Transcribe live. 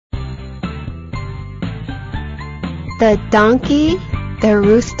The Donkey, the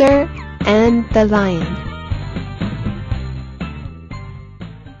Rooster, and the Lion.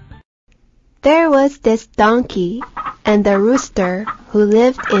 There was this donkey and the rooster who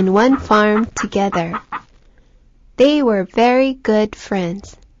lived in one farm together. They were very good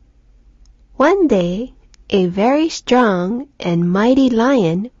friends. One day, a very strong and mighty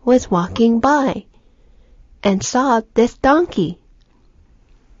lion was walking by and saw this donkey.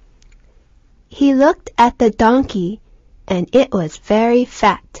 He looked at the donkey, and it was very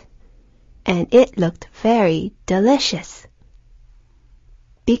fat, and it looked very delicious.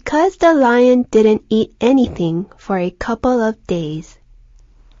 Because the lion didn't eat anything for a couple of days.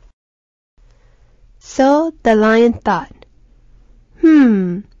 So the lion thought,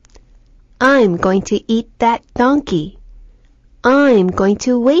 I'm going to eat that donkey. I'm going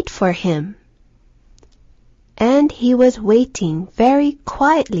to wait for him. And he was waiting very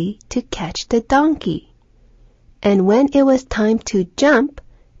quietly to catch the donkey. And when it was time to jump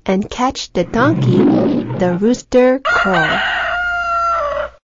and catch the donkey, the rooster crowed.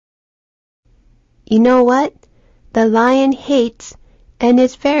 You know what? The lion hates and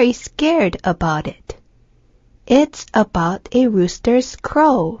is very scared about it. It's about a rooster's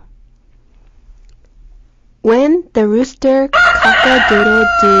crow. When the rooster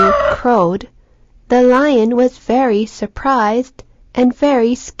cock-a-doodle-doo crowed, the lion was very surprised and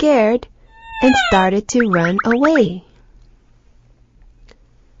very scared and started to run away.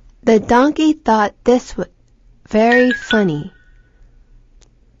 The donkey thought this was very funny.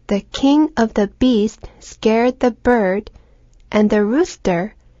 The king of the beasts scared the bird, and the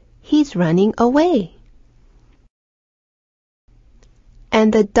rooster, he's running away.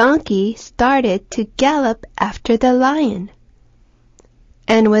 And the donkey started to gallop after the lion,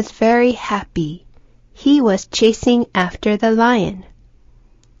 and was very happy. He was chasing after the lion.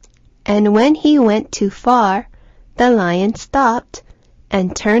 And when he went too far, the lion stopped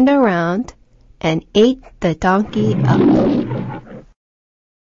and turned around and ate the donkey up.